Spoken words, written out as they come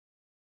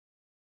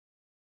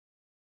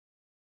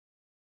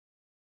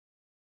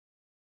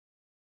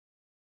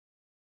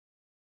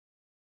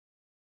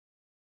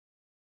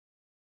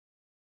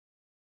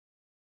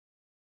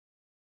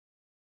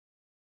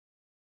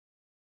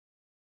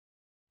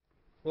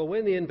Well,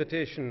 when the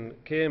invitation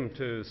came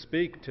to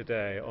speak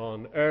today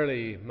on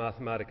early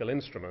mathematical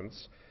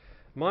instruments,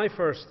 my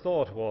first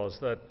thought was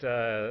that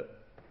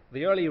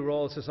the early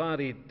Royal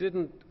Society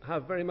didn't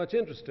have very much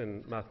interest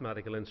in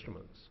mathematical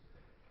instruments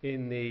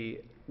in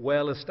the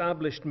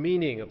well-established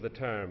meaning of the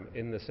term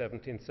in the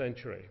 17th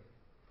century.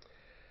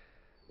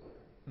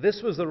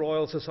 This was the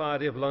Royal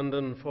Society of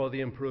London for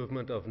the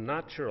Improvement of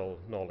Natural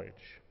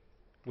Knowledge,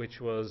 which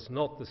was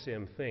not the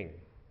same thing.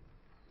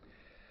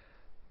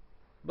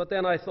 But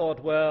then I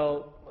thought,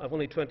 well, I've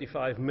only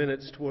 25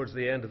 minutes towards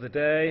the end of the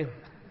day,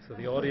 so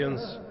the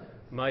audience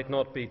might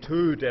not be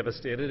too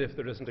devastated if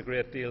there isn't a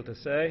great deal to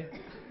say.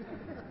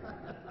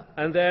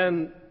 And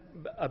then,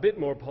 a bit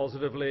more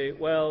positively,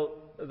 well,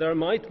 there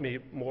might be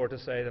more to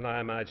say than I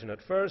imagine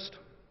at first,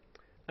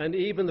 and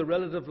even the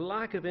relative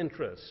lack of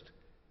interest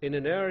in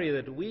an area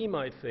that we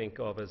might think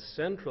of as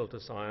central to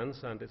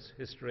science and its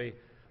history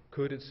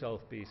could itself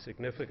be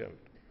significant.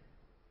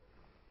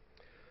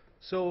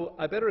 So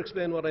I better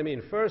explain what I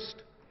mean.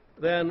 First,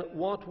 then,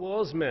 what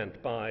was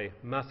meant by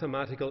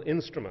mathematical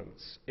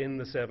instruments in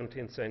the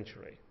 17th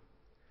century?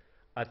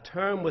 A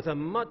term with a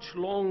much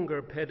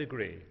longer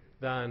pedigree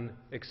than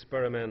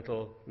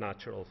experimental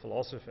natural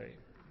philosophy.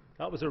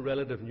 That was a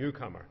relative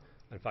newcomer,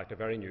 in fact, a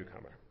very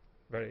newcomer,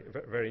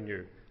 very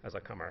new as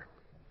a comer.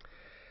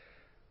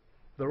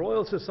 The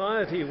Royal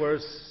Society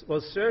was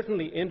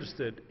certainly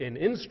interested in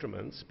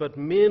instruments, but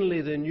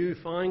mainly the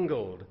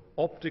newfangled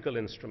optical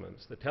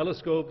instruments, the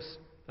telescopes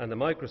and the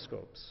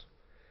microscopes,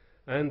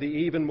 and the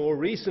even more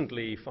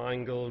recently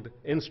fangled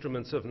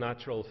instruments of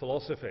natural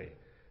philosophy,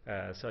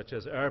 such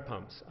as air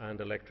pumps and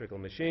electrical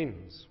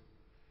machines.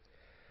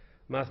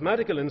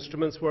 Mathematical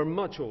instruments were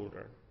much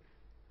older,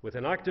 with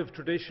an active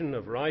tradition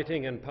of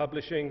writing and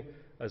publishing,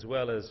 as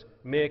well as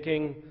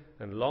making,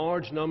 and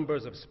large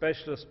numbers of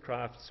specialist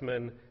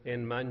craftsmen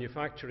in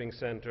manufacturing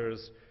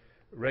centres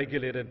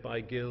regulated by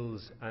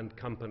guilds and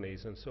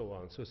companies and so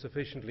on, so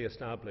sufficiently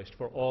established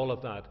for all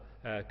of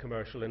that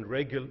commercial and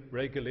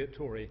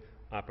regulatory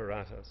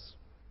apparatus.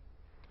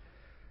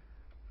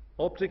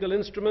 Optical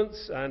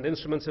instruments and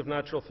instruments of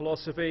natural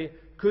philosophy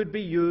could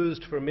be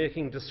used for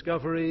making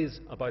discoveries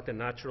about the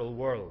natural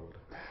world,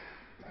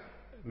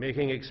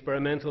 making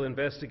experimental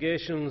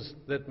investigations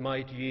that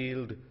might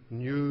yield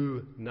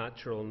new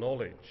natural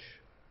knowledge.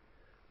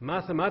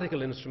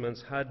 Mathematical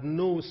instruments had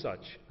no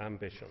such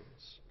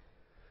ambitions.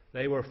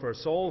 They were for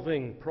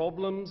solving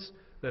problems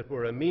that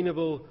were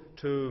amenable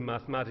to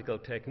mathematical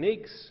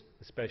techniques,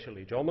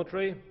 especially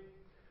geometry,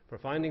 for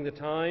finding the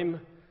time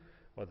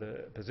or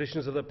the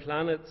positions of the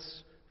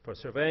planets, for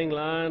surveying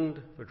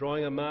land, for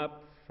drawing a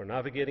map, for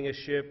navigating a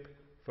ship,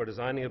 for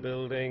designing a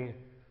building,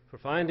 for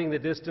finding the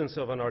distance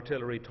of an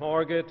artillery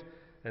target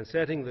and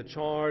setting the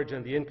charge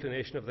and the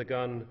inclination of the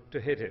gun to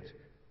hit it,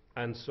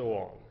 and so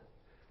on.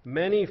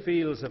 Many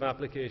fields of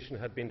application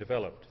had been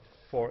developed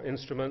for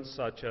instruments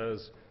such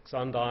as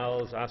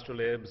sundials,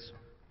 astrolabes,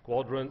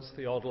 quadrants,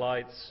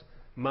 theodolites,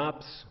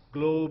 maps,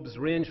 globes,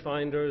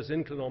 rangefinders,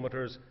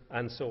 inclinometers,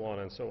 and so on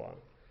and so on.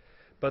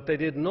 But they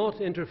did not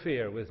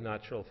interfere with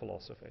natural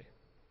philosophy.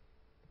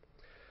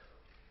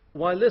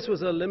 While this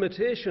was a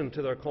limitation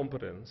to their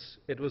competence,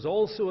 it was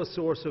also a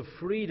source of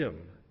freedom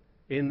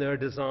in their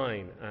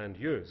design and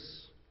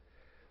use.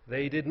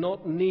 They did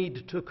not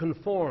need to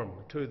conform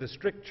to the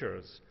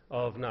strictures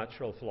of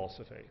natural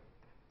philosophy.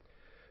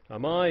 Now,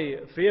 my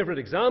favorite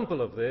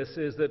example of this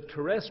is that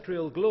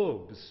terrestrial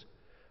globes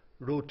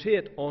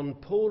rotate on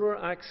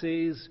polar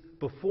axes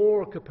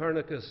before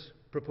Copernicus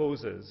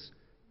proposes,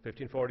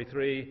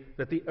 1543,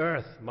 that the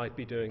Earth might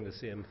be doing the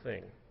same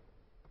thing.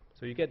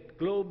 So you get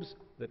globes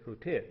that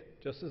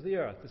rotate, just as the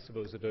Earth is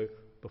supposed to do,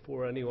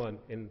 before anyone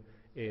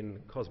in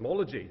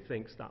cosmology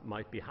thinks that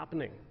might be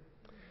happening.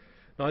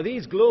 Now,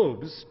 these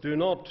globes do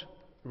not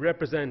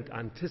represent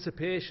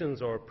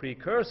anticipations or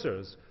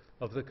precursors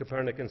of the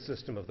Copernican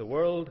system of the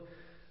world.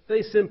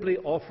 They simply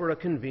offer a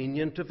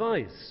convenient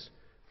device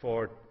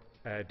for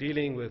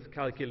dealing with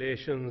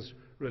calculations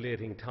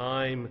relating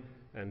time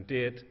and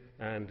date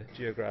and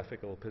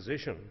geographical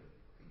position.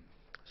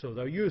 So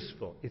they're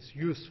useful. It's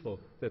useful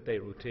that they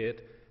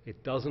rotate.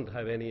 It doesn't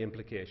have any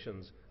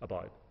implications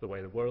about the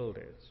way the world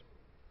is.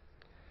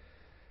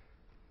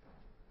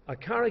 A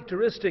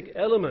characteristic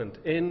element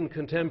in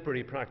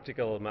contemporary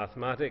practical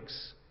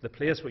mathematics, the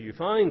place where you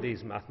find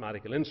these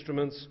mathematical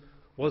instruments,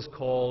 was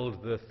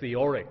called the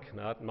theoric.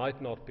 Now, it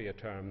might not be a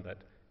term that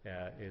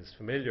is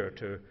familiar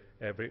to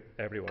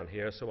everyone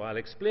here, so I'll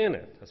explain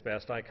it as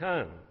best I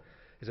can.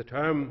 It's a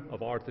term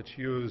of art that's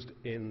used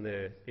in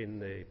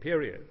the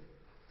period.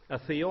 A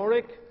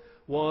theoric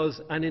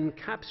was an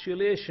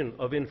encapsulation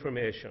of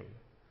information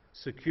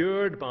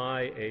secured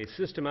by a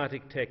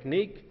systematic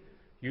technique,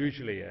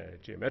 usually a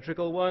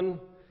geometrical one,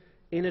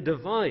 in a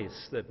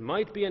device that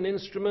might be an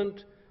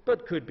instrument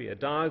but could be a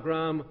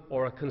diagram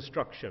or a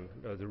construction,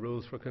 the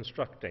rules for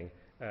constructing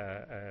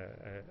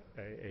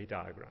a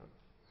diagram.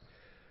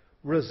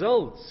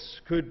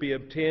 Results could be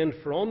obtained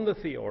from the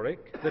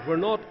theoric that were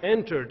not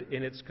entered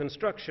in its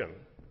construction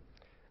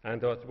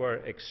and that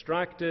were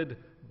extracted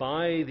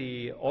by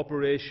the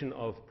operation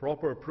of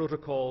proper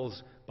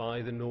protocols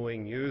by the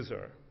knowing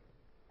user.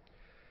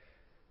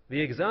 The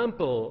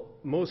example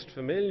most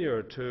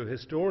familiar to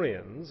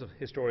historians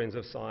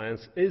of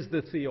science is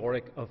the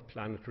theory of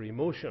planetary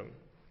motion.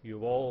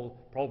 You've all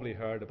probably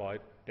heard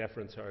about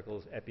deferent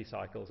circles,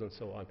 epicycles, and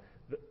so on,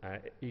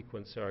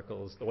 equant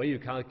circles. The way you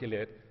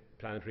calculate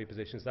planetary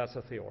positions, that's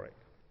a theory.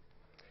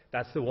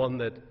 That's the one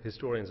that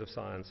historians of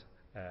science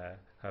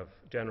have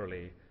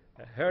generally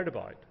heard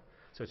about.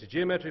 So it's a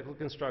geometrical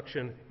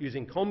construction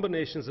using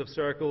combinations of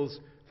circles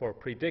for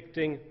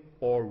predicting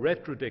or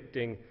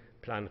retrodicting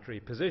planetary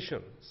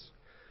positions.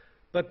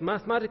 But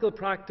mathematical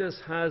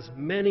practice has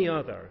many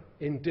other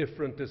in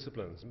different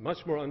disciplines,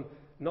 much more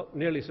not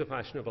nearly so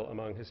fashionable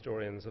among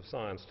historians of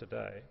science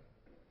today.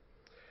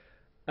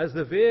 As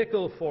the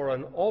vehicle for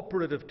an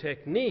operative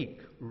technique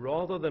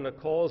rather than a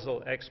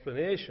causal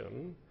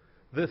explanation,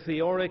 the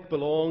theoric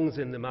belongs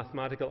in the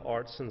mathematical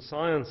arts and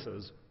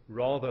sciences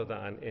rather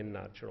than in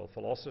natural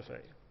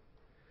philosophy.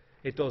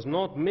 It does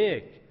not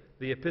make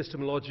the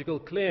epistemological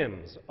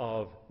claims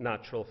of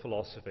natural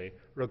philosophy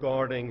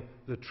regarding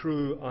the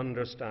true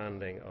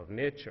understanding of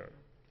nature.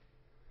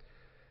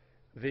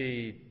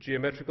 The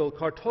geometrical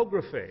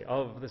cartography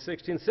of the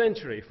 16th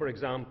century, for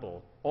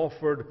example,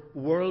 offered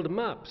world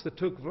maps that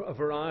took a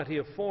variety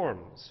of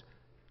forms,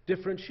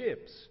 different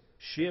shapes,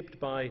 shaped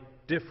by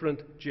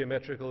different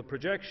geometrical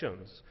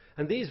projections.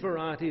 And these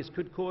varieties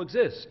could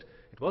coexist.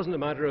 It wasn't a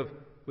matter of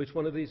which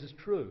one of these is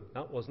true.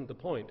 That wasn't the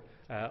point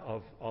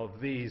of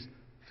these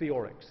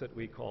theorics that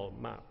we call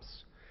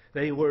maps.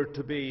 They were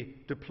to be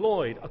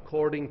deployed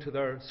according to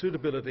their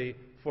suitability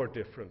for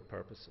different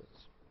purposes.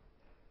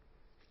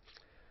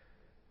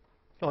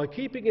 Now,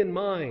 keeping in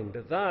mind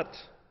that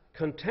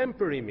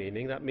contemporary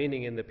meaning, that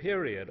meaning in the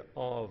period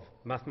of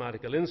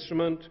mathematical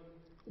instrument,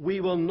 we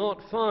will not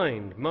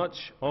find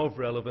much of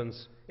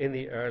relevance in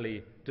the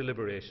early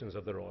deliberations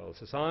of the Royal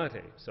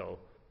Society. So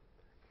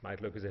it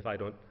might look as if I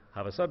don't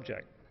have a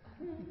subject.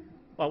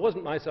 Well, it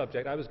wasn't my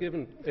subject. I was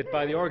given it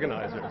by the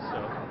organizers,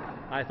 so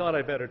I thought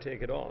I'd better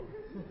take it on.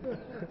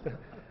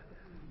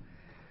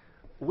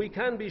 We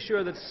can be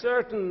sure that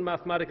certain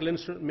mathematical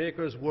instrument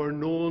makers were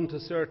known to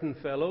certain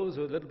fellows.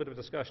 A little bit of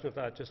a discussion of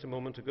that just a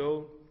moment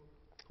ago.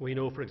 We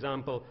know, for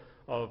example,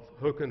 of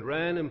Hooke and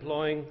Wren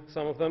employing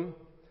some of them.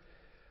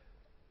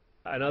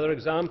 Another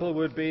example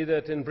would be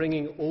that in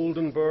bringing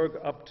Oldenburg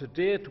up to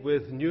date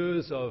with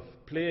news of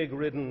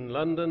plague-ridden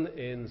London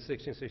in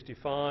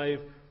 1665,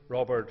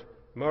 Robert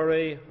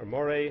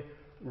Murray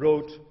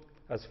wrote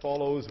as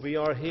follows: "We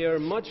are here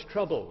much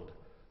troubled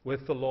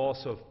with the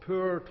loss of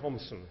poor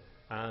Thomson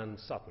and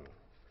Sutton."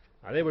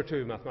 Now, they were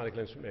two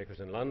mathematical instrument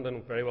makers in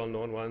London, very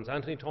well-known ones.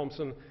 Anthony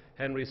Thomson,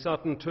 Henry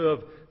Sutton, two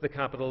of the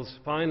capital's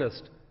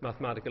finest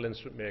mathematical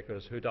instrument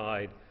makers who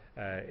died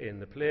in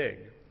the plague.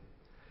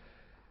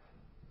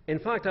 In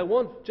fact, I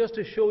want just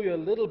to show you a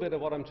little bit of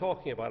what I'm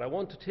talking about. I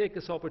want to take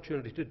this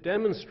opportunity to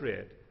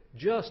demonstrate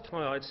just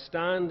how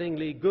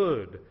outstandingly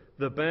good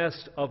the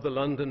best of the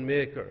London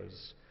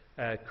makers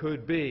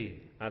could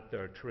be at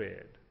their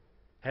trade.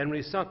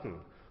 Henry Sutton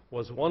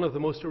was one of the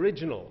most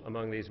original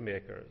among these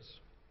makers,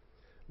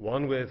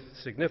 one with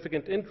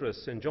significant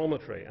interests in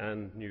geometry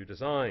and new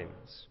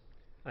designs.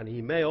 And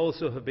he may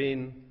also have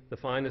been the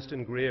finest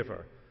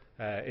engraver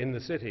in the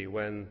city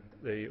when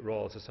the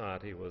Royal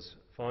Society was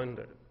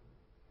founded.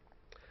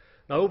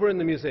 Now, over in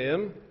the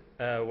museum,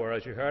 where,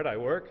 as you heard, I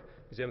work,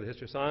 Museum of the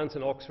History of Science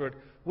in Oxford,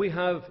 we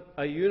have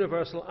a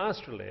universal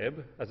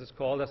astrolabe, as it's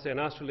called. That's an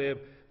astrolabe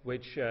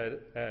which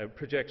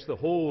projects the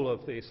whole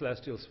of the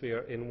celestial sphere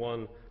in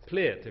one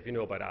plate. If you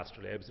know about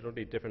astrolabes, you don't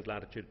need different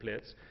latitude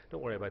plates.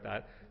 Don't worry about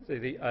that. So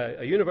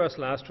a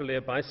universal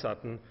astrolabe by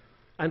Sutton.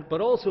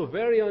 But also,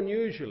 very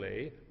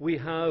unusually, we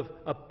have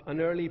an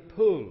early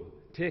pull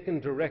taken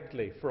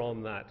directly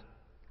from that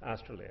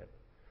astrolabe.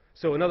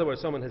 So in other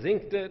words, someone has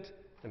inked it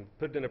and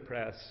put it in a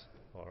press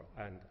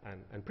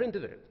and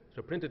printed it.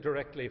 So printed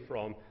directly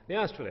from the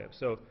astrolabe.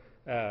 So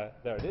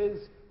there it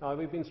is. Now,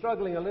 we've been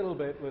struggling a little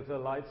bit with the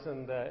lights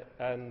and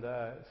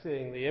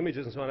seeing the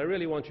images and so on. I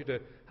really want you to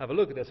have a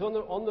look at this. On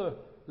the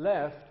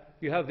left,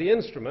 you have the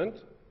instrument,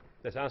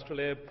 this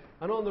astrolabe,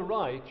 and on the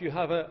right, you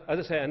have, as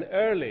I say, an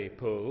early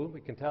pull.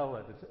 We can tell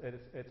that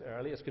it's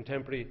early. It's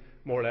contemporary,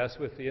 more or less,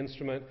 with the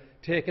instrument,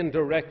 taken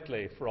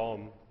directly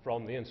from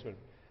the instrument.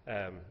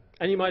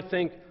 And you might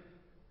think,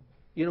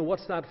 you know,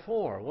 what's that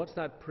for? What's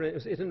that print?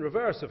 It's in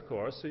reverse, of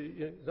course, so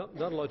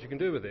not a lot you can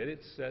do with it.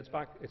 It's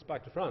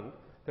back to front,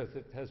 because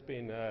it has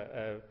been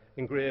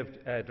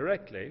engraved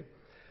directly.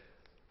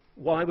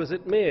 Why was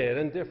it made?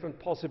 And different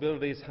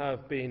possibilities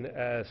have been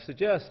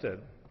suggested.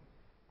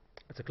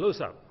 It's a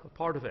close-up, a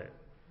part of it.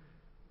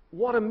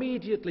 What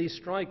immediately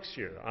strikes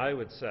you, I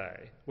would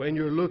say, when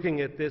you're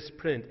looking at this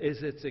print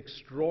is its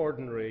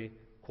extraordinary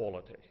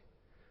quality.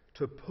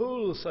 To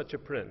pull such a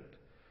print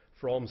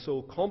from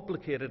so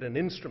complicated an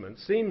instrument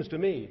seems to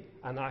me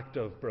an act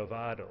of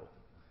bravado.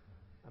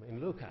 I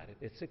mean, look at it.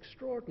 It's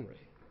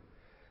extraordinary.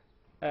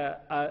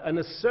 An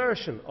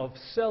assertion of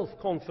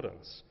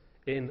self-confidence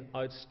in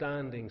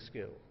outstanding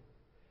skill.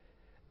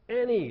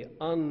 any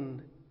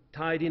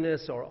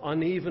untidiness or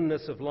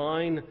unevenness of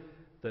line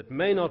that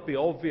may not be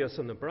obvious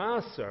on the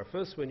brass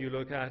surface when you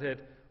look at it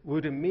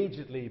would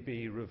immediately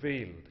be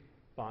revealed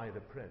by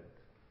the print.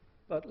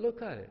 But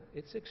look at it.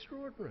 It's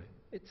extraordinary.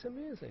 It's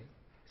amazing.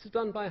 This is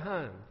done by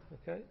hand,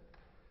 okay?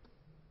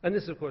 And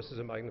this, of course, is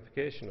a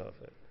magnification of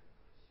it.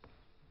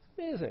 It's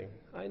amazing.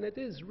 And it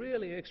is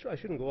really extra. I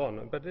shouldn't go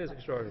on, but it is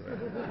extraordinary.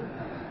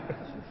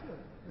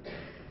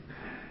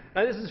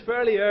 And this is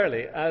fairly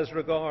early as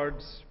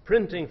regards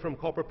printing from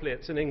copper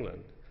plates in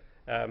England.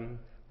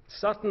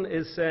 Sutton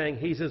is saying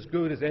he's as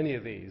good as any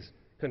of these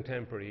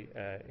contemporary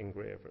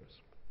engravers.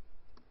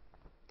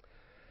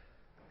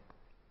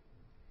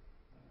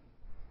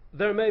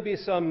 There may be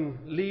some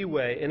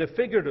leeway in a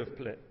figurative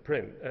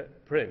print.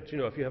 You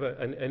know, if you have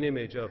an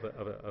image of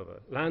a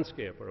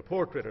landscape or a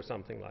portrait or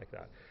something like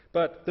that.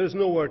 But there's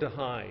nowhere to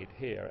hide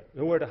here,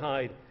 nowhere to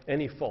hide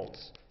any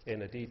faults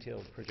in a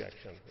detailed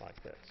projection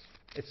like this.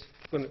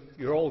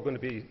 You're all going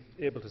to be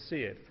able to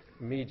see it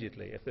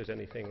immediately if there's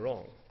anything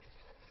wrong.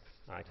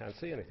 I can't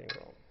see anything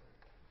wrong.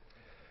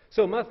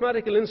 So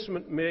mathematical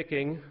instrument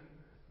making,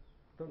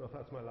 I don't know if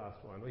that's my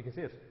last one. Well, you can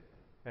see it.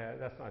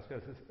 That's nice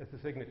because it's a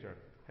signature.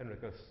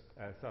 Henricus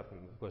Sutton,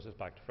 of course, is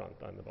back to front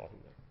down the bottom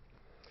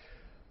there.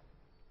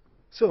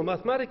 So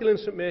mathematical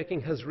instrument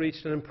making has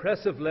reached an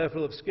impressive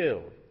level of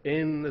skill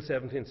in the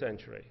 17th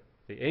century.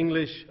 The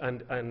English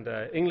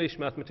English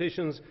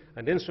mathematicians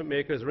and instrument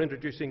makers are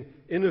introducing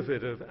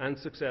innovative and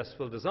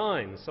successful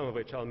designs, some of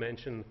which I'll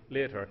mention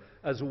later,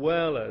 as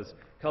well as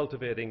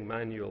cultivating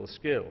manual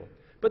skill.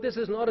 But this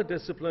is not a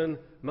discipline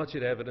much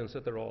in evidence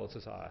at the Royal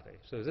Society.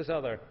 So there's this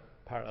other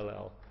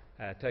parallel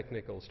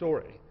technical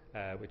story,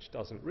 which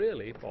doesn't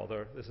really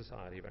bother the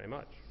Society very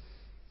much.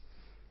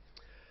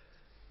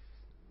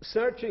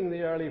 Searching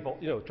the early,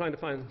 trying to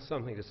find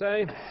something to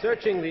say,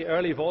 searching the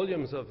early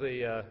volumes of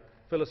the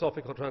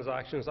Philosophical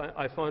Transactions,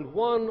 I found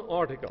one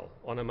article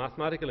on a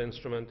mathematical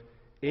instrument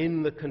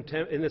in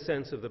the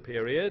sense of the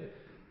period,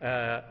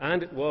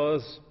 and it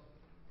was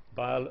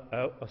by,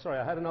 sorry,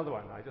 I had another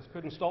one. I just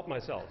couldn't stop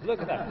myself. Look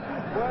at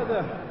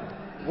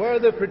that. Where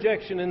the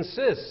projection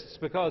insists,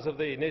 because of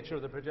the nature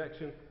of the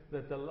projection,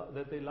 that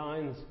the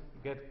lines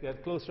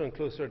get closer and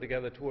closer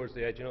together towards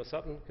the edge. You know,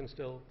 Sutton can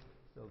still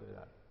do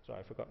that. Sorry,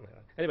 I've forgotten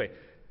that. Anyway,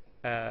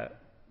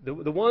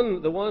 the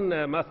one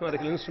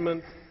mathematical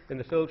instrument in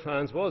the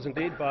Phil-Trans was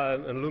indeed by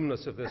an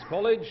alumnus of this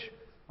college,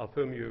 of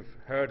whom you've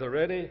heard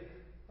already.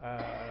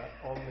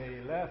 On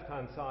the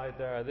left-hand side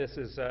there, this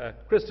is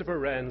Christopher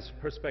Wren's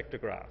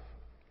perspectograph.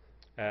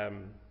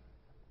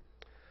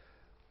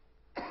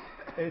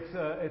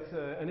 It's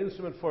an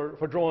instrument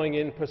for drawing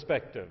in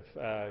perspective.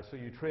 So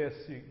you trace,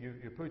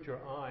 you put your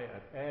eye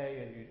at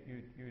A, and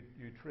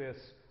you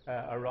trace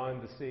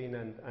around the scene,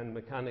 and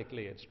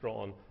mechanically it's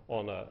drawn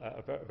on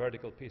a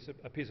vertical piece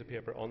of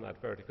paper on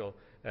that vertical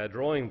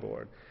drawing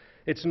board.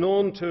 It's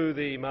known to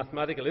the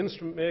mathematical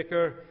instrument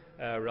maker,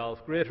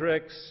 Ralph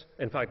Greatorex.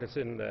 In fact, it's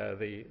in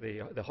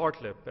the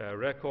Hartlip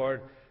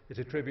record. It's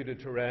attributed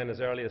to Wren as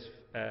early as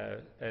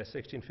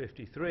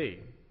 1653.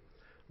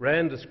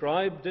 Wren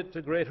described it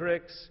to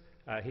Greatorex.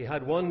 He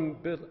had one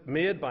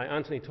made by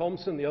Anthony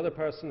Thompson, the other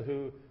person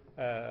who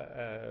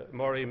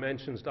Murray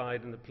mentions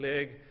died in the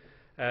plague.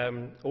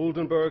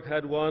 Oldenburg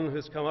had one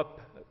who's come up.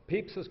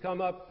 Pepys has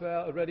come up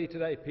already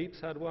today. Pepys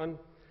had one.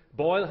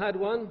 Boyle had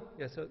one.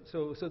 Yes,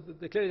 so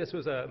clearly this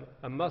was a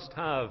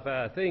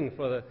must-have thing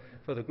for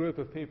the group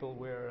of people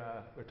we're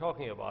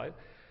talking about.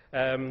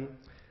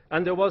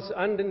 And there was,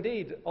 and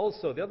indeed,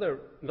 also the other,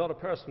 not a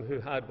person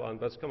who had one,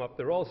 but it's come up.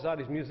 The Royal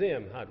Society's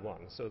Museum had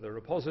one. So the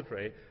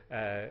repository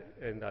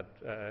in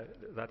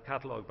that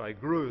catalogue by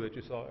Grew that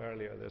you saw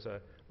earlier, there's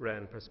a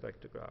Wren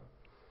perspectograph.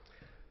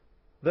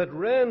 That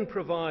Wren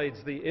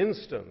provides the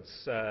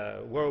instance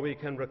where we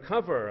can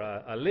recover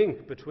a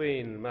link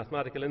between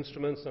mathematical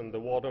instruments and the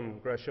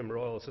Wadham-Gresham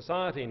Royal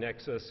Society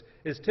nexus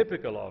is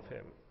typical of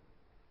him.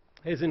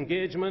 His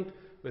engagement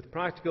with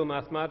practical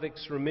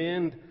mathematics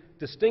remained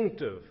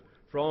distinctive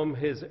from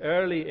his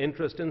early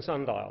interest in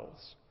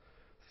sundials.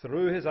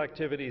 Through his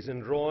activities in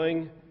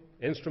drawing,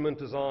 instrument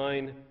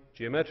design,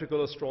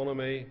 geometrical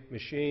astronomy,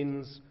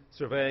 machines,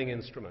 surveying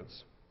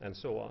instruments, and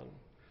so on.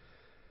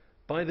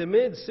 By the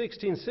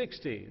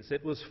mid-1660s,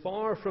 it was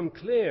far from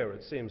clear,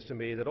 it seems to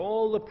me, that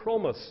all the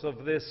promise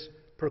of this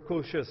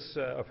precocious,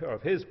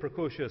 of his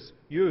precocious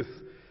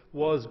youth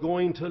was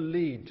going to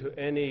lead to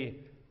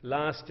any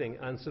lasting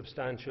and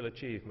substantial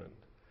achievement.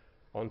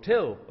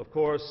 Until, of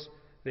course,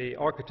 the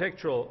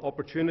architectural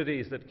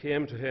opportunities that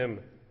came to him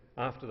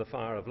after the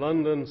fire of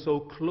London so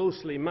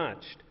closely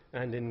matched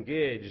and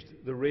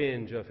engaged the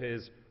range of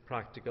his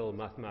practical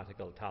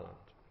mathematical talent.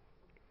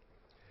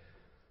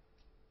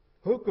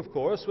 Hooke, of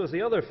course, was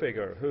the other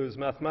figure whose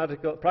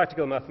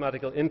practical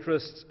mathematical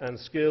interests and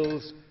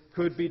skills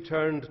could be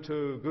turned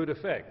to good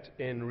effect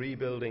in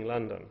rebuilding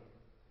London.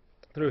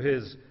 Through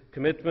his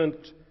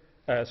commitment,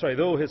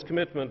 though his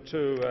commitment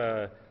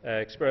to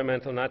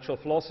experimental natural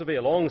philosophy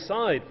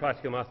alongside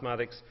practical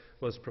mathematics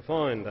was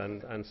profound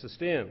and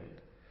sustained.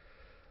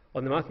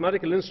 On the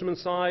mathematical instrument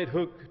side,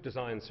 Hooke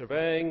designed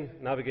surveying,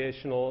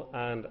 navigational,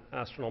 and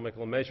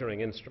astronomical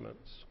measuring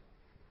instruments.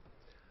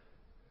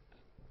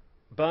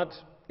 But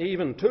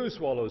even two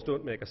swallows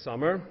don't make a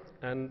summer,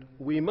 and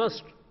we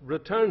must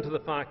return to the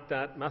fact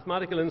that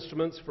mathematical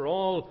instruments, for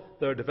all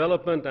their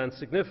development and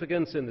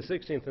significance in the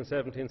 16th and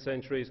 17th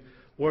centuries,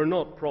 were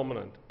not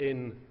prominent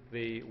in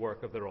the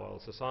work of the Royal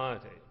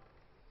Society.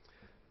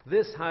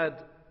 This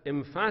had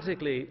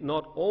emphatically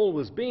not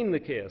always been the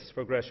case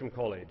for Gresham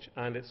College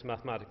and its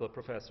mathematical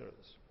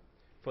professors.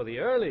 For the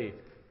early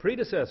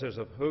predecessors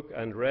of Hooke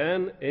and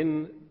Wren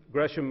in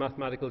Gresham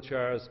mathematical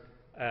chairs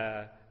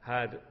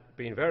had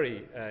been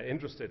very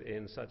interested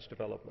in such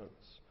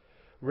developments.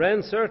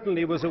 Wren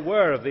certainly was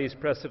aware of these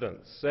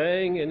precedents,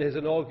 saying in his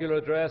inaugural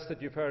address that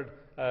you've heard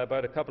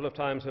about a couple of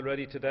times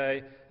already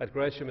today at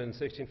Gresham in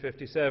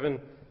 1657,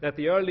 that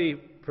the early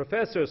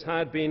professors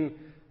had been,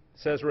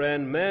 says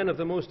Wren, men of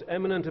the most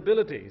eminent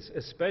abilities,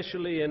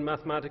 especially in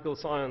mathematical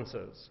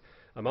sciences,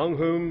 among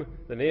whom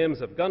the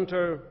names of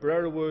Gunter,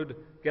 Brerewood,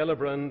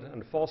 Gellibrand,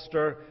 and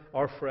Foster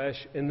are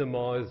fresh in the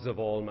mouths of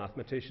all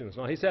mathematicians.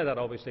 Now, he said that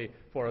obviously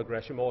for a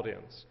Gresham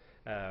audience,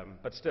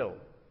 but still,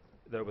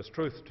 there was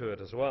truth to it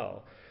as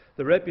well.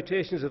 The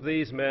reputations of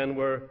these men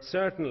were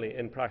certainly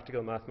in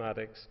practical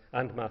mathematics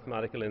and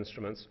mathematical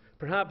instruments.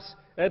 Perhaps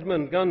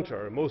Edmund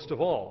Gunter, most of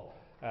all,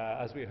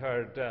 as we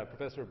heard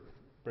Professor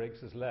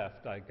Briggs has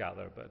left, I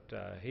gather,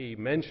 but he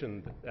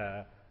mentioned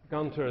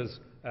Gunter's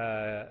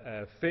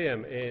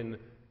fame in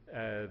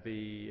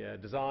the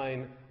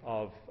design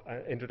of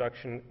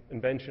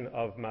invention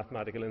of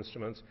mathematical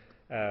instruments.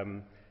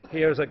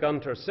 Here's a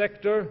Gunter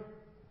sector.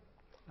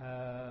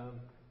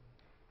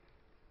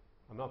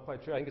 I'm not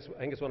quite sure. I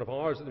think it's one of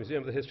ours at the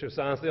Museum of the History of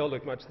Science. They all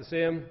look much the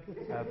same,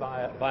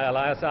 by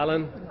Elias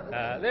Allen.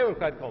 They were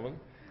quite common.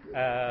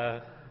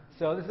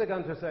 So this is a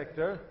Gunter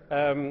sector.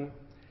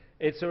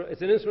 It's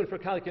an instrument for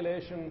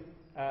calculation.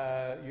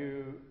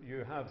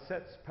 You have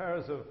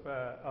pairs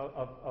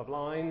of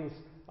lines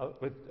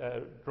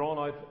drawn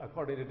out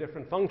according to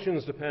different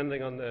functions,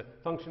 depending on the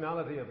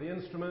functionality of the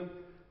instrument.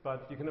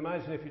 But you can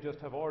imagine if you just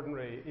have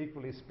ordinary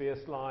equally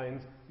spaced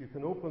lines, you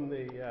can open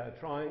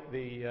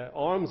the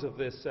arms of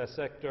this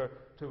sector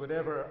to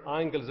whatever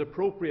angle is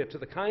appropriate to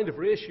the kind of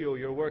ratio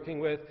you're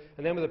working with,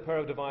 and then with a pair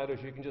of dividers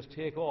you can just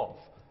take off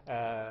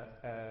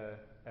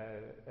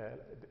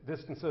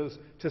distances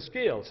to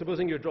scale.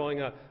 Supposing you're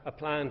drawing a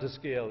plan to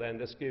scale, then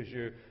this gives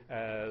you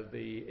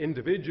the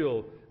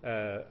individual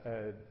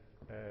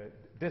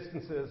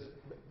distances,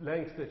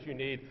 lengths that you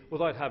need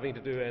without having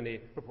to do any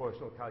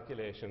proportional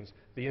calculations.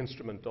 The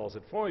instrument does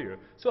it for you.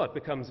 So it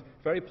becomes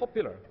very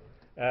popular.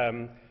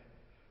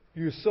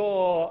 You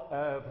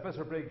saw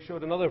Professor Briggs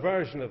showed another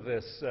version of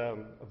this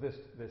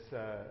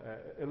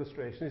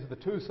illustration. These are the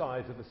two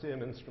sides of the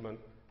same instrument.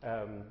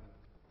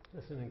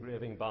 This is an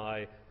engraving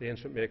by the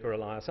instrument maker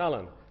Elias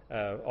Allen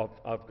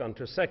of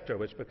Gunter's sector,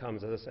 which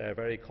becomes, as I say, a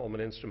very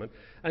common instrument.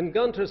 And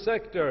Gunter's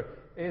sector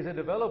is a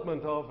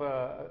development of,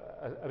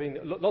 I mean,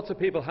 lots of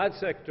people had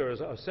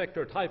sectors, a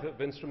sector type of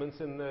instruments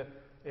in the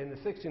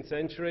 16th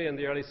century and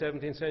the early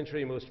 17th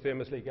century, most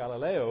famously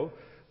Galileo.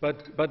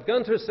 But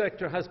Gunter's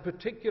sector has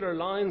particular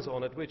lines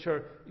on it which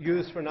are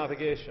used for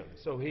navigation.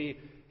 So he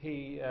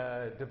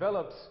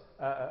develops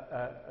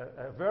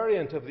a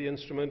variant of the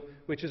instrument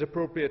which is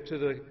appropriate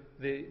to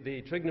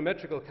the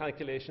trigonometrical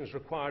calculations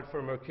required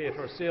for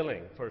Mercator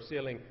sailing, for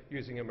sailing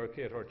using a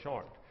Mercator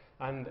chart.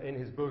 And in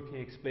his book he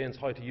explains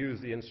how to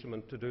use the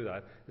instrument to do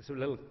that. It's a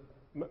little,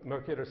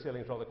 Mercator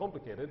sailing is rather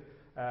complicated,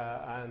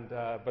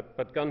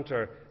 but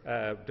Gunter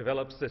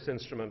develops this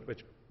instrument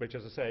which,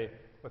 as I say,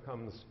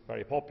 becomes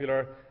very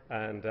popular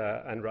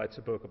and writes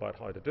a book about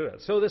how to do it.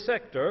 So the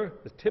sector,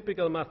 the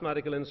typical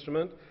mathematical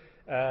instrument,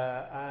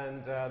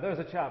 and there's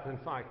a chap, in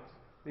fact,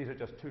 these are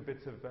just two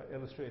bits of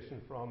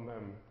illustration from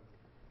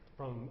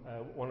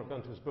one of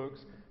Gunter's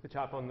books. The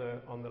chap on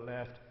the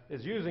left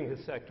is using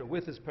his sector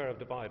with his pair of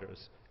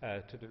dividers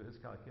to do his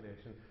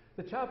calculation.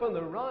 The chap on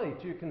the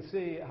right, you can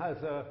see, has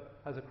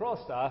a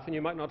cross staff, and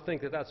you might not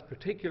think that that's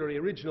particularly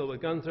original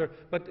with Gunter,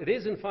 but it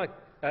is in fact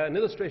an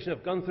illustration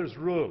of Gunter's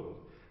rule.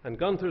 And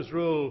Gunter's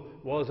rule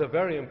was a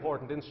very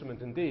important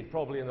instrument indeed,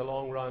 probably in the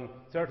long run,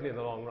 certainly in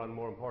the long run,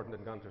 more important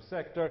than Gunter's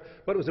sector.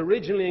 But it was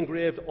originally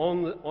engraved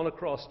on a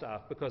cross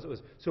staff because it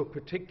was so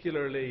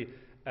particularly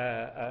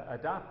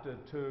adapted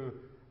to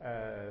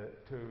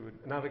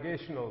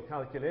navigational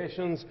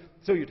calculations.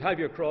 So you'd have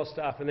your cross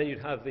staff, and then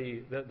you'd have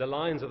the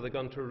lines of the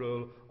Gunter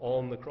rule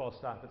on the cross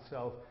staff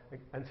itself.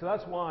 And so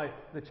that's why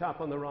the chap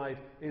on the right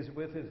is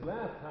with his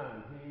left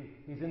hand.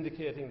 He's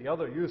indicating the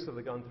other use of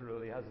the Gunter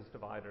rule. He has his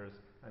dividers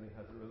and he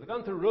has a rule. The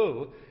Gunter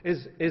rule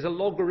is a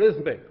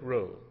logarithmic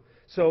rule.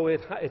 So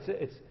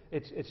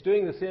it's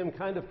doing the same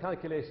kind of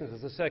calculations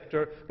as the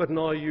sector, but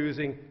now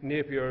using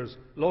Napier's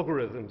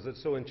logarithms that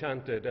so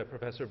enchanted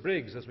Professor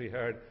Briggs, as we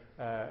heard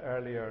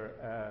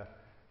earlier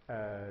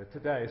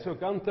today. So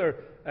Gunter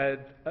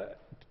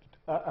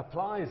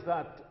applies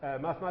that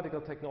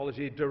mathematical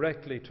technology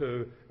directly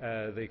to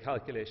the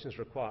calculations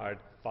required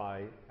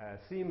by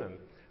seamen.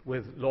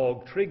 with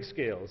log trig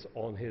scales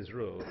on his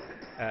rule.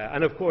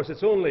 And of course,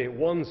 it's only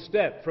one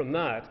step from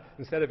that,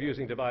 instead of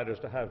using dividers,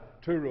 to have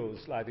two rules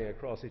sliding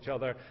across each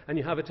other. And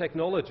you have a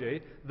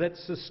technology that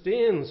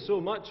sustains so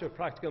much of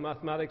practical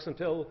mathematics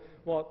until,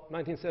 what,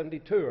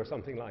 1972 or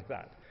something like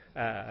that.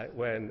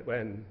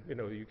 When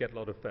you get a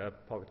lot of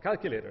pocket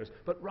calculators.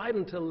 But right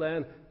until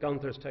then,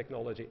 Gunther's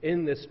technology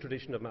in this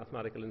tradition of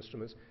mathematical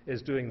instruments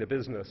is doing the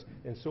business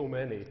in so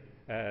many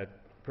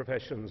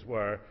professions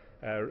where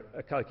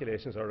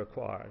calculations are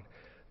required.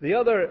 The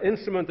other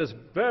instrument that's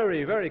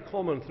very, very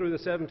common through the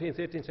 17th,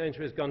 18th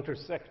century is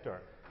Gunther's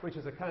sector, which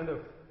is a kind of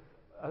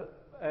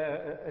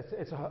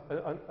it's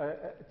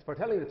for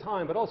telling the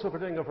time, but also for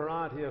doing a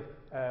variety of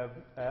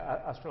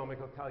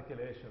astronomical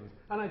calculations.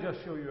 And I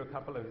just show you a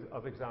couple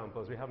of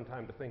examples. We haven't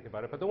time to think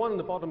about it. But the one in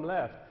the bottom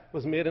left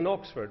was made in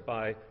Oxford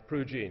by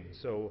Prugine,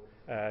 so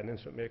an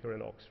instrument maker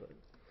in Oxford.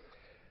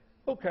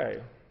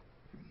 Okay.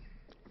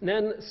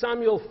 Then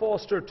Samuel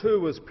Foster,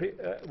 too,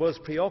 was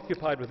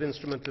preoccupied with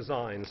instrument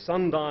design,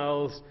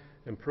 sundials,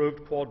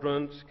 improved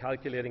quadrant,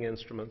 calculating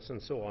instruments,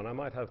 and so on. I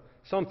might have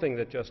something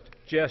that just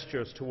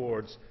gestures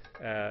towards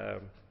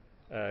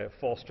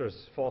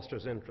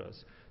Foster's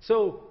interests.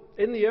 So,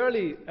 in the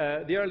early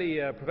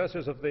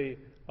professors at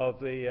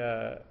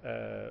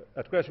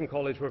Gresham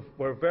College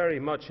were very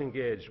much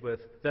engaged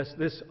with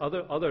this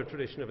other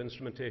tradition of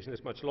instrumentation,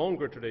 this much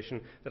longer tradition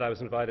that I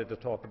was invited to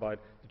talk about,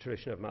 the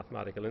tradition of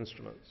mathematical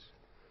instruments.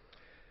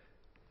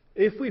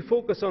 If we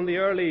focus on the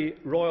early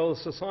Royal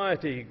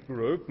Society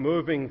group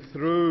moving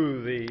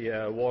through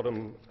the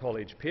Wadham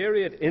College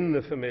period in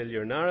the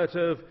familiar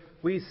narrative,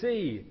 we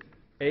see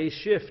a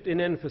shift in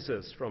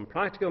emphasis from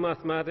practical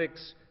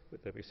mathematics,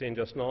 that we've seen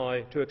just now,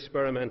 to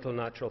experimental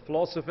natural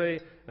philosophy,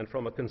 and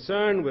from a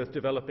concern with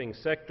developing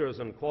sectors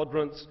and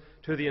quadrants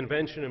to the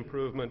invention,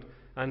 improvement,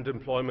 and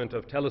employment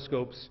of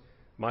telescopes,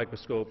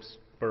 microscopes,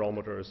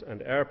 barometers,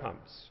 and air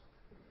pumps.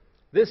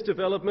 This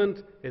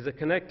development is a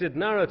connected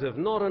narrative,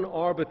 not an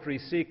arbitrary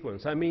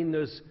sequence. I mean,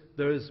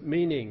 there's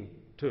meaning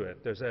to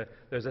it. There's a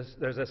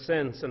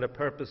sense and a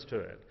purpose to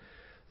it.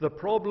 The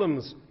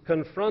problems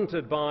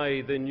confronted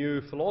by the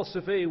new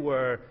philosophy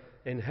were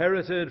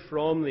inherited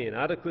from the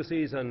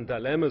inadequacies and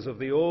dilemmas of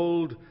the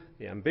old.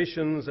 The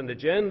ambitions and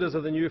agendas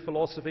of the new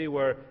philosophy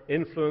were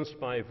influenced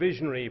by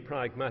visionary,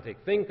 pragmatic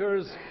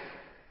thinkers.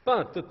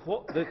 But the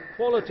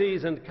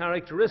qualities and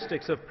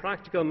characteristics of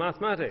practical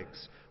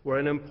mathematics were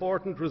an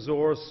important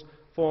resource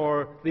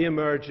for the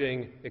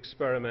emerging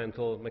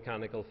experimental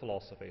mechanical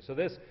philosophy. So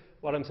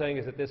what I'm saying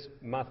is that this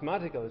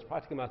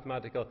practical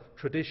mathematical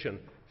tradition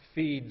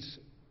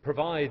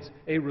provides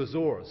a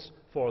resource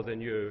for the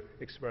new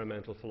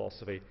experimental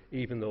philosophy,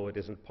 even though it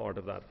isn't part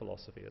of that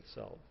philosophy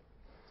itself.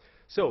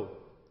 So,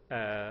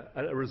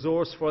 a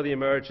resource for the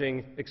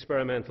emerging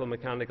experimental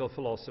mechanical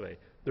philosophy.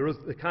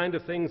 The kind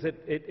of things that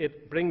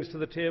it brings to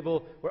the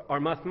table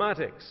are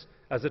mathematics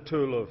as a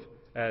tool of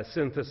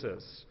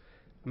synthesis,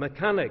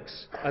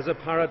 mechanics as a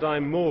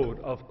paradigm mode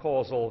of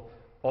causal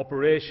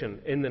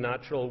operation in the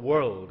natural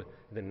world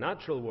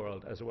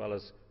as well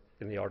as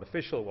in the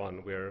artificial one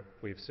where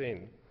we've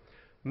seen,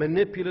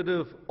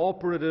 manipulative,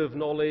 operative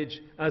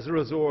knowledge as a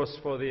resource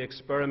for the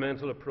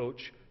experimental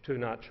approach to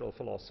natural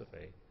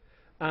philosophy,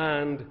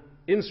 and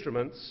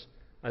instruments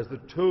as the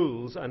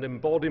tools and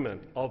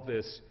embodiment of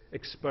this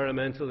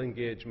experimental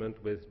engagement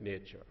with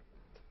nature.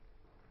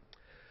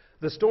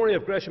 The story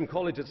of Gresham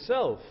College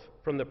itself,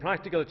 from the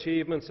practical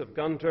achievements of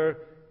Gunther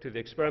to the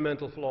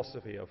experimental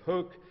philosophy of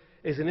Hooke,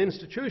 is an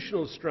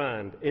institutional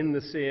strand in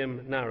the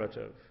same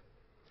narrative.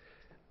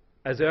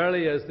 As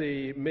early as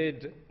the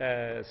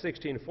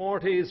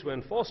mid-1640s,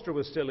 when Foster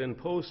was still in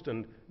post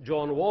and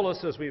John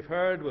Wallis, as we've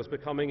heard, was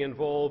becoming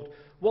involved,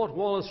 what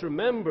Wallis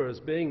remembers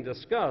being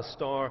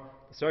discussed are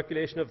the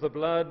circulation of the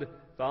blood,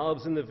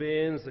 valves in the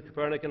veins, the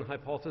Copernican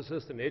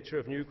hypothesis, the nature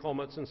of new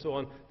comets, and so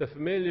on. The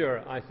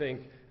familiar, I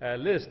think,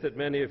 list that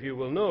many of you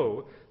will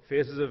know: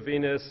 phases of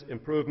Venus,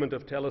 improvement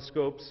of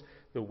telescopes,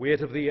 the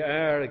weight of the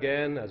air,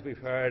 again, as we've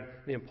heard,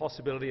 the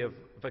impossibility of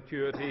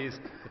vacuities,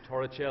 the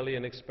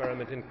Torricellian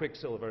experiment in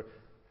quicksilver.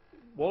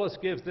 Wallis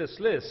gives this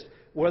list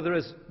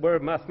where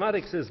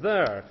mathematics is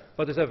there,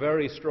 but there's a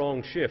very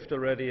strong shift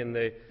already in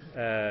the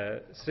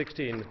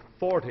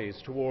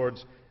 1640s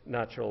towards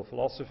natural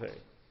philosophy.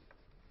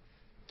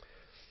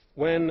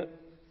 When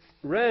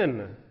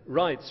Wren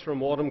writes from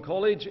Wadham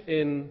College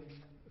in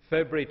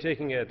February,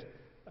 taking it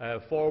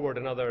forward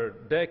another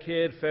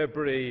decade,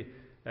 February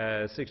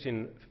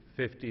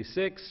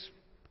 1656,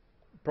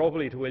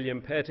 probably to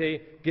William Petty,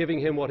 giving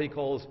him what he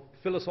calls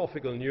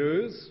philosophical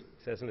news.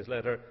 He says in his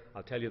letter,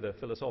 I'll tell you the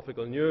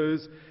philosophical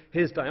news.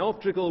 His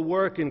dioptrical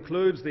work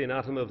includes the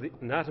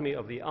anatomy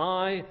of the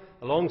eye,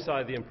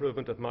 alongside the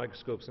improvement of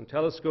microscopes and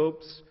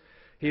telescopes.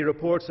 He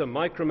reports a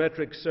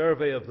micrometric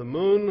survey of the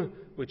moon,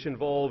 which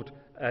involved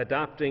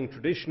adapting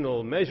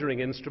traditional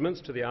measuring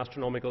instruments to the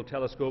astronomical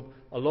telescope,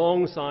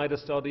 alongside a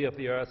study of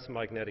the Earth's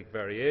magnetic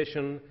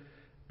variation.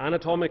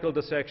 Anatomical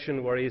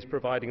dissection, where he's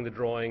providing the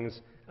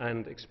drawings,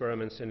 and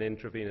experiments in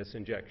intravenous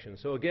injection.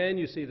 So again,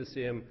 you see the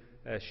same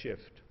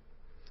shift.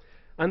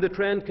 And the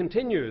trend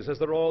continues as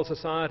the Royal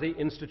Society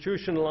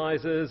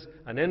institutionalizes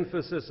an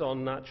emphasis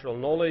on natural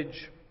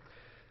knowledge.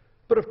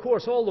 But of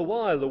course, all the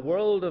while, the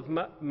world of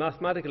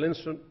mathematical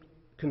instruments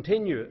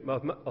continues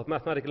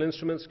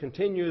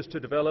to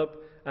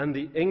develop, and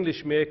the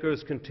English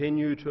makers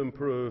continue to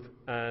improve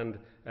and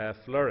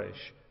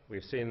flourish.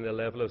 We've seen the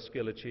level of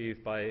skill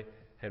achieved by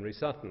Henry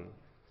Sutton.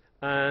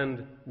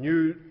 And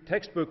new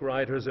textbook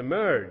writers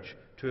emerge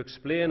to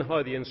explain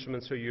how the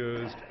instruments are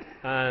used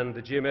and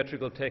the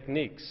geometrical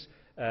techniques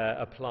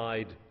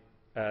applied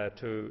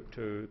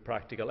to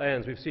practical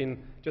ends. We've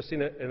just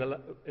seen it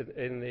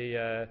in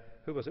the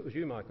who was it? It was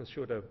you, Michael,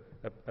 showed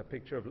a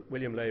picture of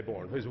William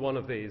Laybourne, who's one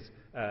of these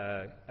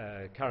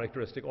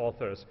characteristic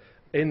authors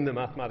in the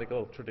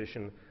mathematical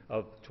tradition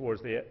of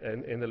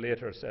in the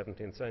later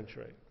 17th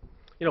century.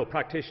 You know,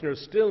 practitioners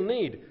still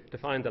need to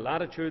find the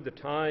latitude, the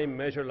time,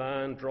 measure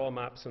land, draw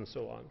maps, and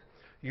so on.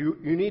 You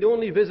need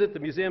only visit the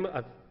Museum.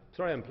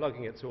 Sorry, I'm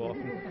plugging it so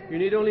often. You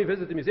need only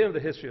visit the Museum of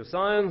the History of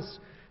Science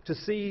to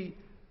see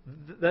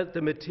that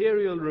the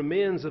material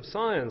remains of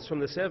science from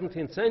the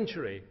 17th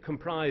century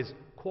comprise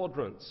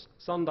quadrants,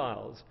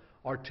 sundials,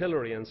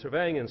 artillery and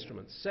surveying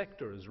instruments,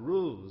 sectors,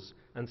 rules,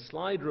 and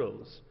slide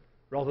rules,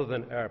 rather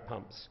than air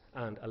pumps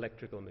and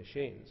electrical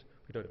machines.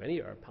 We don't have any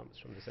air pumps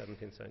from the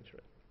 17th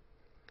century.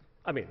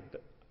 I mean,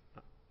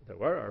 there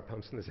were air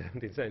pumps in the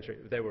 17th century.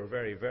 They were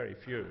very, very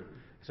few.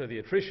 So the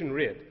attrition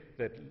rate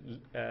that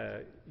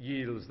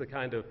yields the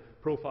kind of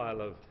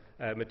profile of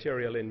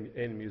material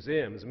in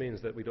museums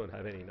means that we don't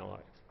have any now.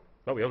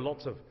 But we have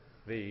lots of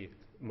the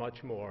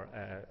much more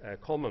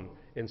common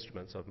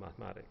instruments of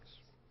mathematics.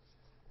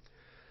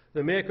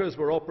 The makers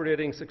were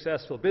operating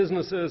successful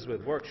businesses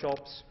with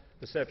workshops,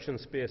 reception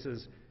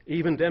spaces,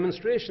 even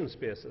demonstration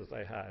spaces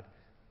they had,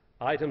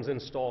 items in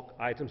stock,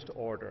 items to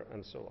order,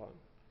 and so on.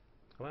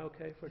 Am I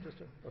okay for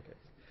just a... Okay.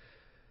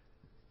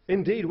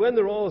 Indeed, when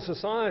the Royal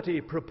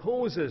Society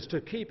proposes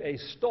to keep a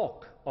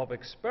stock of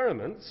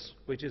experiments,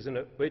 which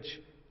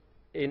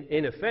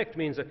in effect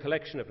means a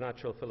collection of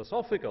natural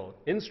philosophical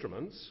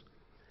instruments,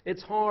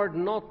 it's hard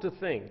not to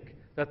think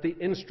that the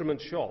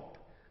instrument shop,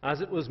 as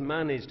it was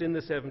managed in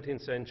the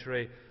 17th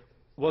century,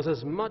 was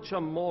as much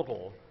a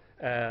model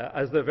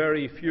as the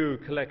very few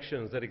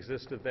collections that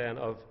existed then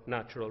of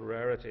natural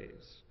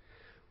rarities.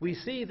 We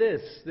see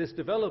this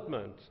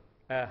development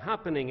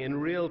happening in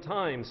real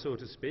time, so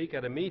to speak,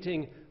 at a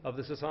meeting of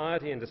the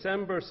Society in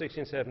December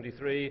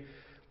 1673,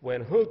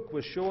 when Hooke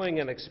was showing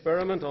an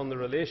experiment on the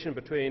relation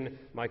between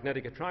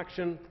magnetic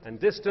attraction and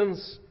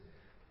distance.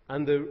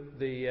 And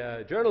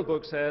the journal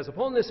book says,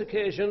 upon this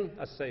occasion,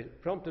 as I say,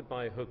 prompted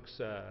by Hooke's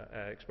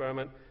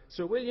experiment,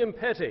 Sir William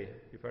Petty,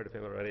 you've heard of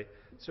him already,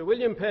 Sir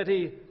William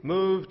Petty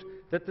moved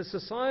that the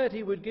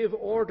Society would give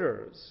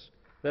orders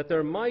that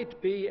there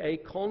might be a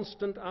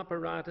constant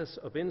apparatus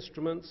of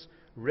instruments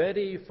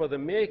ready for the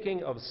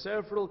making of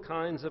several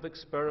kinds of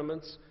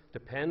experiments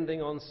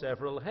depending on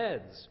several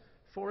heads.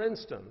 For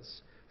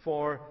instance,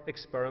 for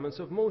experiments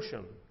of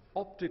motion,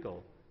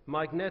 optical,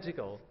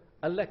 magnetical,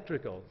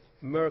 electrical,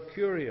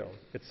 mercurial,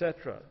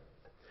 etc.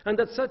 And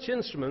that such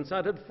instruments,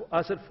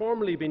 as had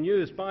formerly been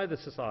used by the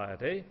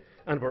Society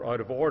and were out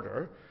of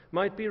order,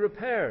 might be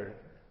repaired,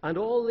 and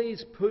all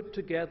these put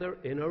together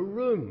in a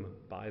room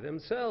by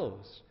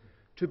themselves,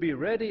 to be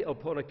ready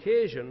upon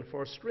occasion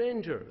for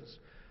strangers,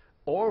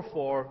 or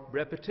for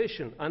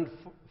repetition and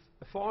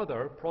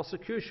further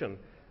prosecution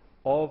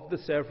of the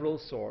several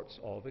sorts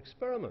of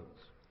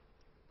experiments.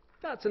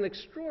 That's an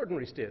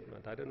extraordinary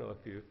statement. I don't know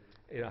if you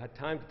had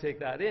time to take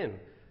that in.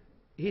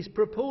 He's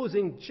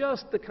proposing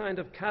just the kind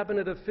of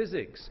cabinet of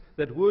physics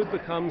that would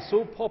become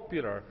so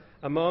popular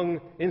among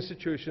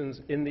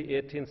institutions in the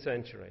 18th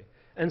century,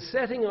 and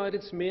setting out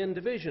its main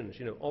divisions,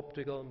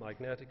 optical,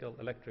 magnetical,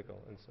 electrical,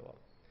 and so on.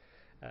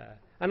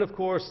 And of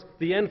course,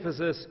 the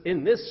emphasis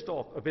in this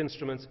stock of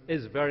instruments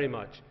is very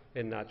much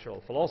in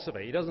natural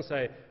philosophy. He doesn't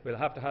say we'll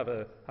have to have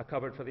a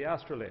cupboard for the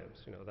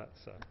astrolabes.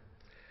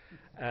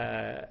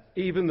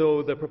 Even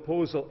though the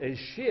proposal is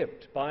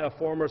shaped by a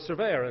former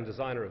surveyor and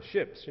designer of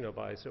ships,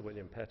 by Sir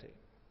William Petty.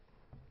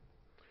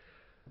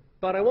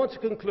 But I want to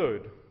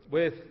conclude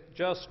with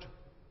just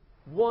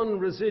one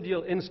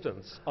residual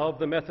instance of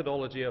the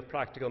methodology of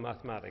practical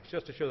mathematics,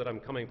 just to show that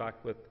I'm coming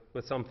back with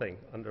something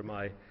under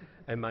my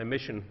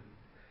mission.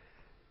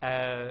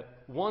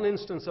 One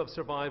instance of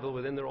survival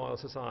within the Royal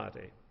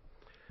Society.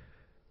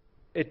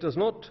 It does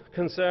not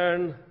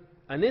concern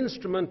an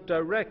instrument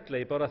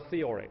directly, but a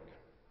theoric.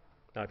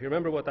 Now, if you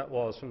remember what that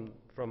was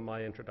from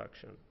my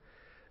introduction,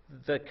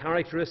 the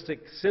characteristic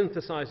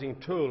synthesizing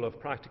tool of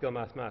practical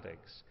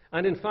mathematics,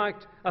 and in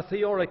fact, a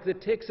theoric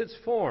that takes its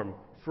form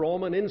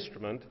from an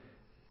instrument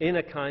in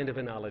a kind of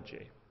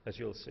analogy, as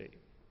you'll see.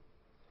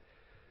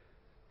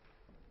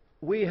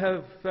 We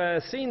have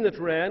seen that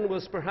Wren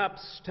was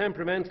perhaps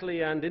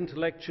temperamentally and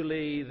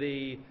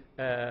intellectually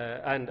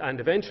and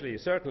eventually,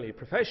 certainly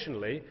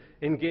professionally,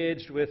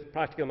 engaged with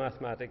practical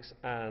mathematics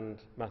and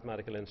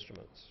mathematical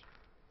instruments.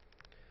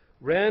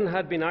 Wren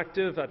had been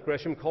active at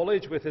Gresham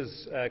College with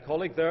his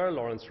colleague there,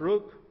 Lawrence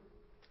Rook,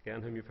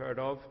 again whom you've heard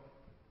of,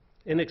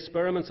 in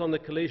experiments on the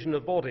collision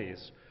of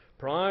bodies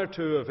prior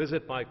to a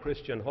visit by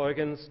Christian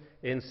Huygens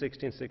in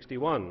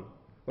 1661,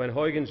 when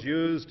Huygens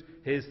used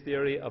his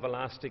theory of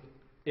elastic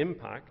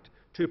impact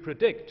to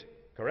predict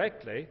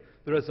correctly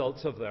the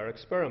results of their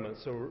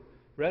experiments. So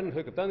Wren and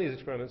Hooke have done these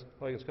experiments.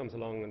 Huygens comes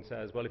along and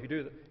says, well,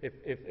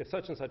 if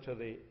such and such are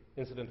the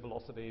incident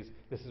velocities,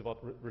 this is what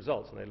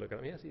results. And they look at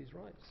him, yes, he's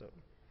right. So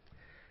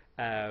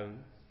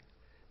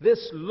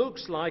this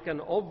looks like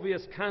an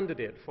obvious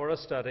candidate for a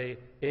study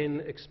in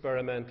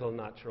experimental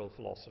natural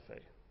philosophy.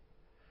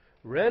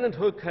 Wren and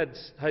Hooke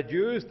had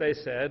used, they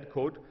said,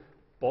 quote,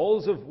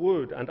 balls of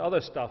wood and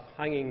other stuff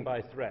hanging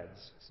by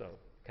threads. So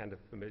kind of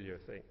familiar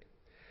thing.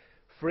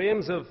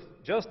 Frames of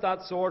just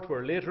that sort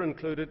were later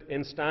included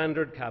in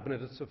standard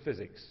cabinets of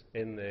physics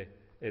in the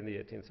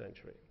 18th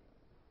century.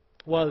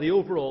 While the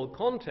overall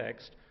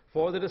context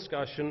for the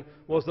discussion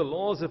was the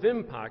laws of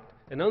impact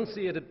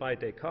enunciated by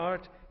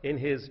Descartes in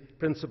his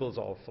Principles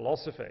of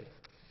Philosophy.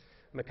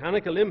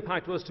 Mechanical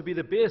impact was to be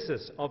the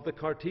basis of the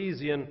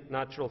Cartesian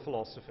natural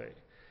philosophy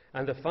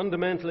and the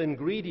fundamental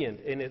ingredient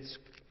in its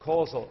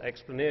causal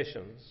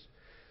explanations.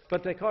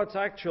 But Descartes'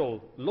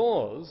 actual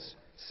laws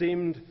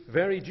seemed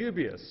very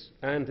dubious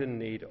and in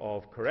need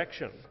of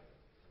correction.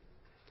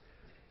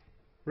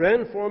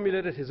 Wren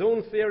formulated his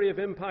own theory of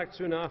impact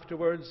soon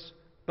afterwards,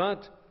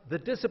 but the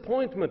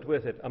disappointment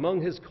with it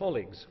among his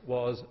colleagues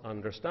was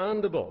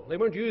understandable. They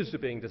weren't used to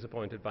being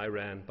disappointed by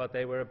Wren, but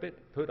they were a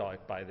bit put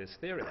out by this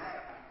theory.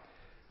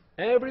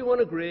 Everyone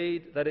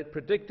agreed that it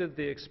predicted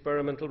the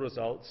experimental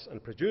results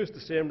and produced the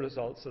same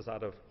results as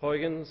that of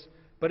Huygens,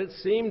 but it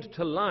seemed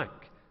to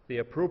lack the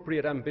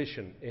appropriate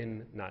ambition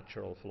in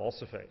natural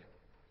philosophy.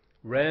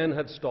 Wren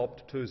had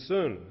stopped too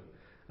soon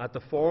at the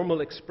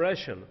formal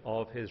expression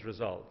of his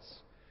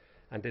results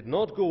and did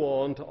not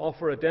go on to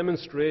offer a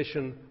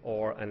demonstration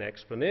or an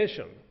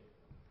explanation.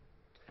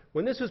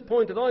 When this was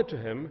pointed out to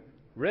him,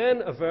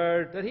 Wren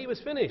averred that he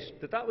was finished,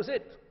 that was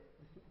it.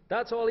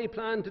 That's all he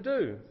planned to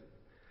do.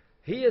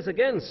 He is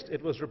against,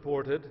 it was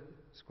reported,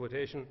 this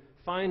quotation,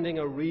 finding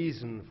a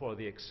reason for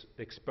the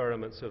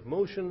experiments of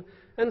motion,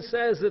 and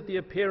says that the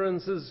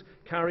appearances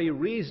carry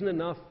reason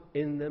enough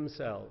in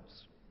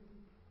themselves.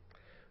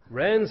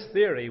 Wren's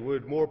theory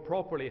would more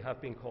properly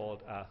have been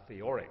called a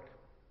theoric.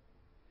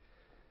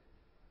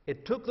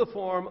 It took the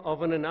form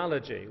of an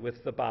analogy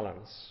with the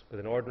balance, with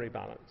an ordinary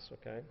balance,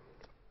 okay?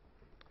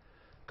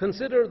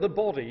 Consider the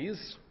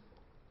bodies,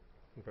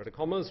 inverted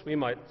commas, we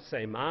might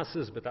say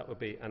masses, but that would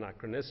be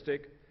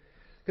anachronistic.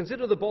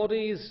 Consider the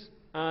bodies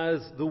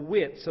as the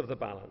weights of the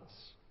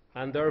balance,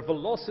 and their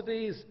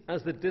velocities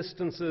as the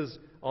distances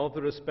of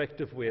the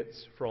respective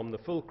weights from the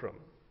fulcrum.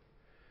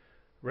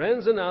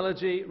 Wren's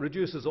analogy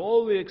reduces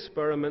all the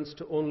experiments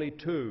to only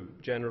two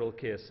general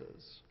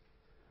cases.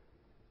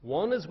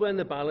 One is when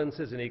the balance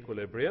is in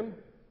equilibrium.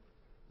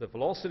 The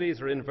velocities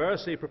are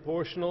inversely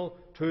proportional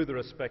to the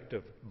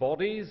respective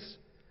bodies.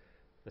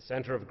 The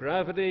center of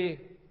gravity,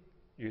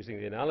 using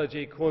the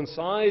analogy,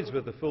 coincides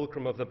with the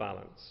fulcrum of the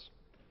balance.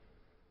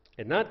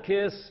 In that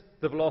case,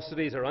 the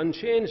velocities are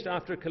unchanged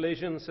after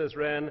collision, says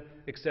Wren,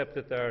 except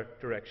that their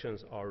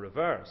directions are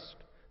reversed.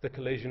 The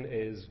collision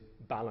is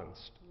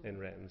balanced in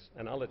Wren's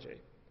analogy.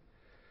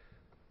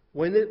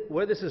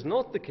 Where this is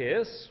not the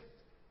case,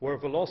 where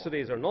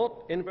velocities are not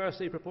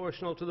inversely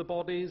proportional to the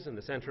bodies and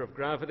the center of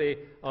gravity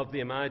of the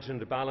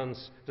imagined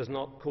balance does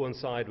not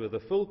coincide with the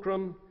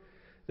fulcrum,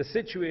 the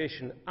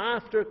situation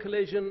after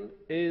collision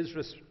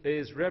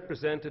is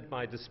represented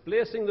by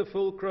displacing the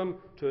fulcrum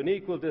to an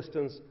equal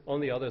distance on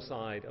the other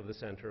side of the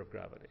center of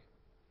gravity.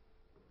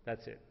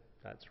 That's it.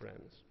 That's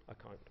Wren's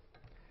account.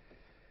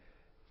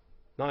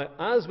 Now,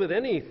 as with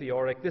any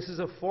theoric, this is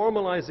a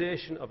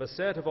formalization of a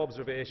set of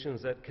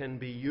observations that can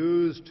be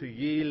used to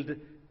yield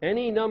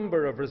any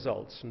number of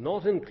results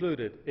not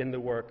included in the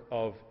work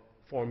of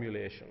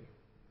formulation.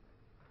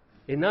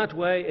 In that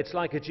way, it's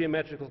like a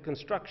geometrical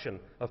construction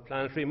of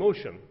planetary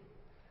motion.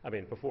 I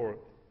mean, before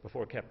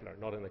Kepler,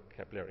 not in the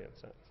Keplerian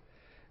sense.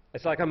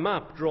 It's like a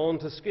map drawn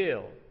to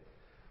scale,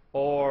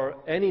 or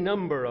any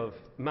number of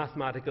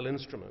mathematical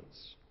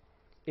instruments.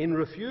 In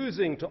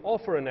refusing to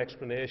offer an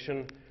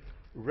explanation,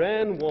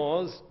 Wren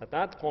was, at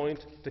that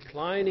point,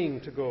 declining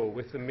to go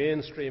with the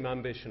mainstream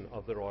ambition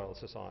of the Royal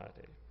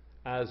Society.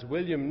 As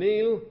William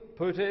Neal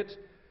put it,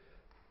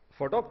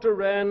 for Dr.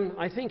 Wren,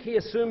 I think he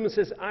assumes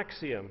his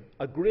axiom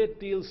a great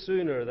deal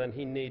sooner than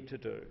he need to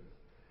do,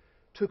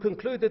 to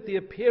conclude that the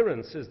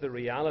appearance is the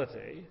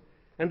reality,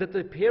 and that the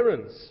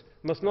appearance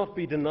must not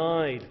be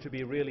denied to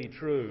be really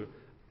true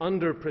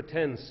under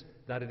pretense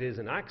that it is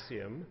an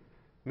axiom,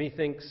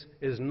 methinks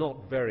is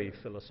not very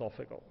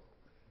philosophical.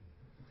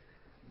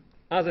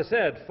 As I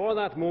said, for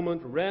that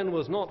moment, Wren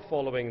was not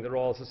following the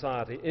Royal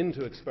Society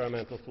into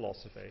experimental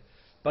philosophy,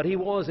 but he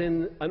was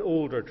in an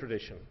older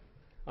tradition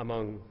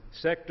among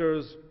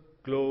sectors,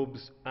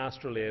 globes,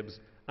 astrolabes,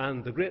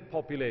 and the great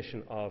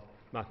population of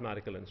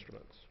mathematical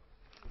instruments.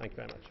 Thank you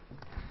very much.